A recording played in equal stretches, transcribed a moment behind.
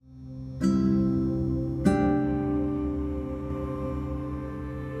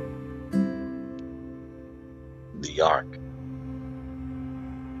the ark,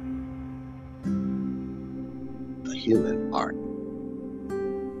 the human ark.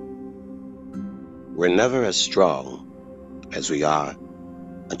 We're never as strong as we are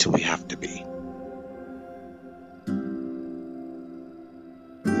until we have to be.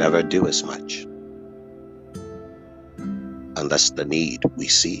 Never do as much unless the need we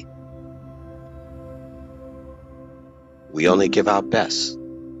see. We only give our best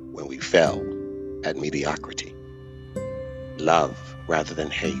when we fail at mediocrity. Love rather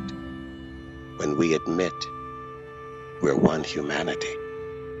than hate when we admit we're one humanity.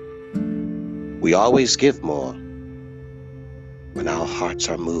 We always give more when our hearts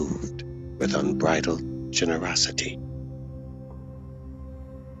are moved with unbridled generosity.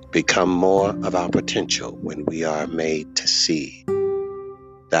 Become more of our potential when we are made to see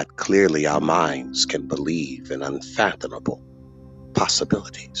that clearly our minds can believe in unfathomable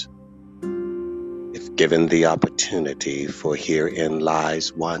possibilities. If given the opportunity, for herein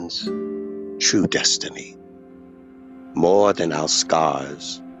lies one's true destiny, more than our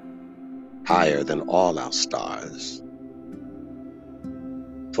scars, higher than all our stars.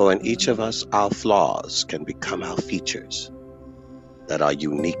 For in each of us, our flaws can become our features that are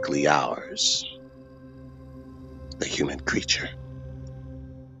uniquely ours, the human creature.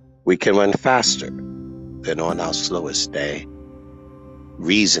 We can run faster than on our slowest day,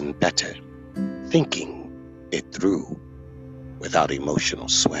 reason better, thinking it through without emotional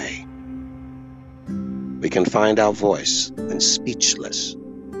sway. We can find our voice when speechless,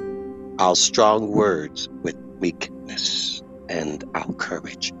 our strong words with meekness, and our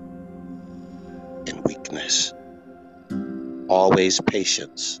courage in weakness. Always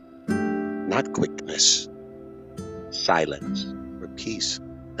patience, not quickness. Silence for peace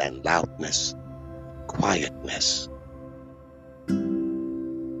than loudness. Quietness.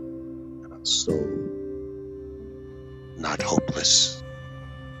 Our soul, not hopeless.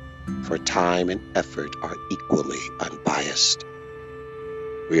 For time and effort are equally unbiased.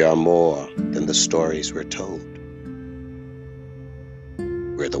 We are more than the stories we're told.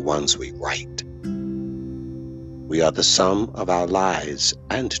 We're the ones we write. We are the sum of our lies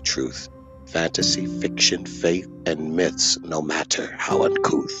and truth, fantasy, fiction, faith, and myths, no matter how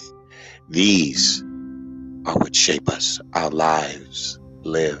uncouth. These are what shape us. Our lives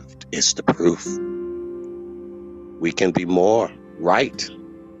lived is the proof. We can be more right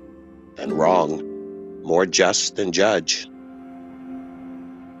than wrong, more just than judge,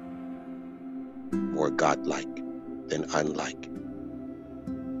 more godlike than unlike,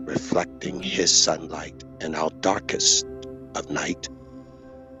 reflecting his sunlight in our darkest of night,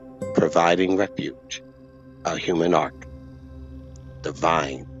 providing refuge, our human ark,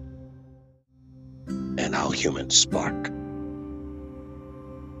 divine, and our human spark.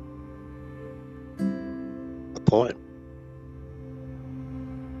 A poem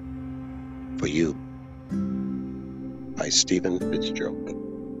for you by Stephen Fitzgerald.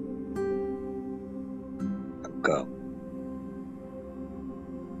 Now go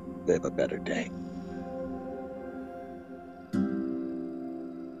live a better day.